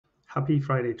Happy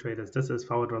Friday, traders. This is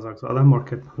Fawad Razak, other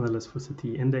market analyst for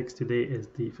City Index. Today is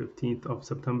the 15th of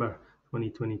September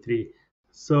 2023.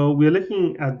 So we're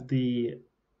looking at the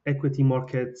equity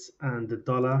markets and the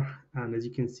dollar. And as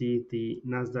you can see, the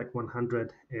Nasdaq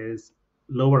 100 is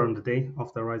lower on the day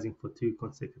after rising for two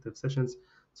consecutive sessions.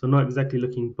 So not exactly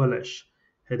looking bullish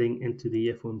heading into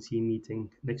the FOMC meeting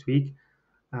next week.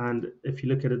 And if you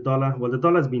look at the dollar, well, the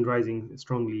dollar has been rising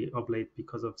strongly of late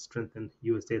because of strengthened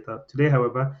US data. Today,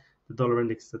 however, the dollar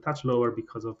index is a touch lower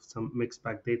because of some mixed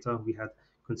bag data. We had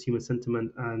consumer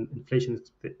sentiment and inflation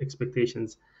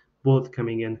expectations both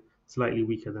coming in slightly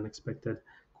weaker than expected,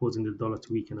 causing the dollar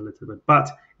to weaken a little bit. But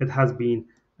it has been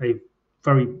a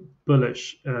very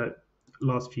bullish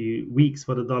last few weeks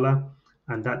for the dollar,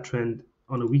 and that trend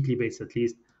on a weekly basis at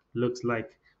least looks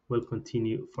like will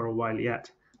continue for a while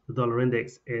yet. The dollar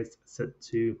index is set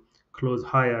to close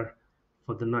higher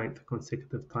for the ninth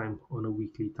consecutive time on a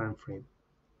weekly time frame.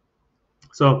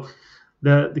 So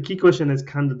the key question is,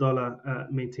 can the dollar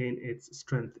maintain its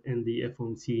strength in the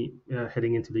FOMC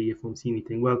heading into the FOMC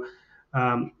meeting? Well,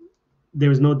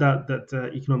 there is no doubt that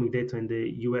economic data in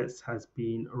the US has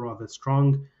been rather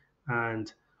strong,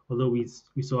 and although we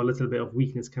saw a little bit of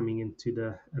weakness coming into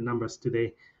the numbers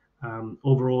today,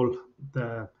 overall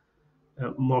the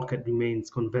market remains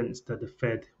convinced that the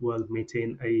Fed will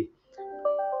maintain a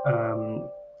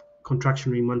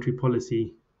contractionary monetary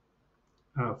policy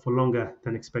for longer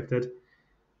than expected,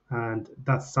 and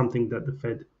that's something that the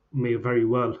Fed may very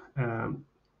well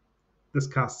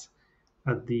discuss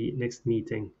at the next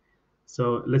meeting.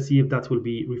 So let's see if that will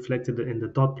be reflected in the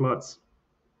dot plots,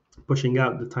 pushing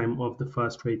out the time of the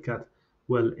first rate cut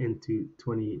well into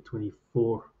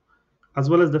 2024. As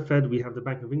well as the Fed, we have the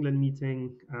Bank of England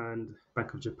meeting and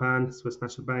Bank of Japan, Swiss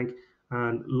National Bank,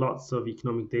 and lots of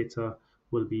economic data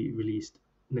will be released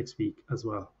next week as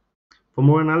well. For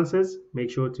more analysis, make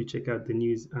sure to check out the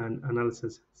news and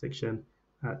analysis section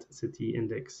at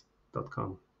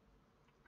cityindex.com.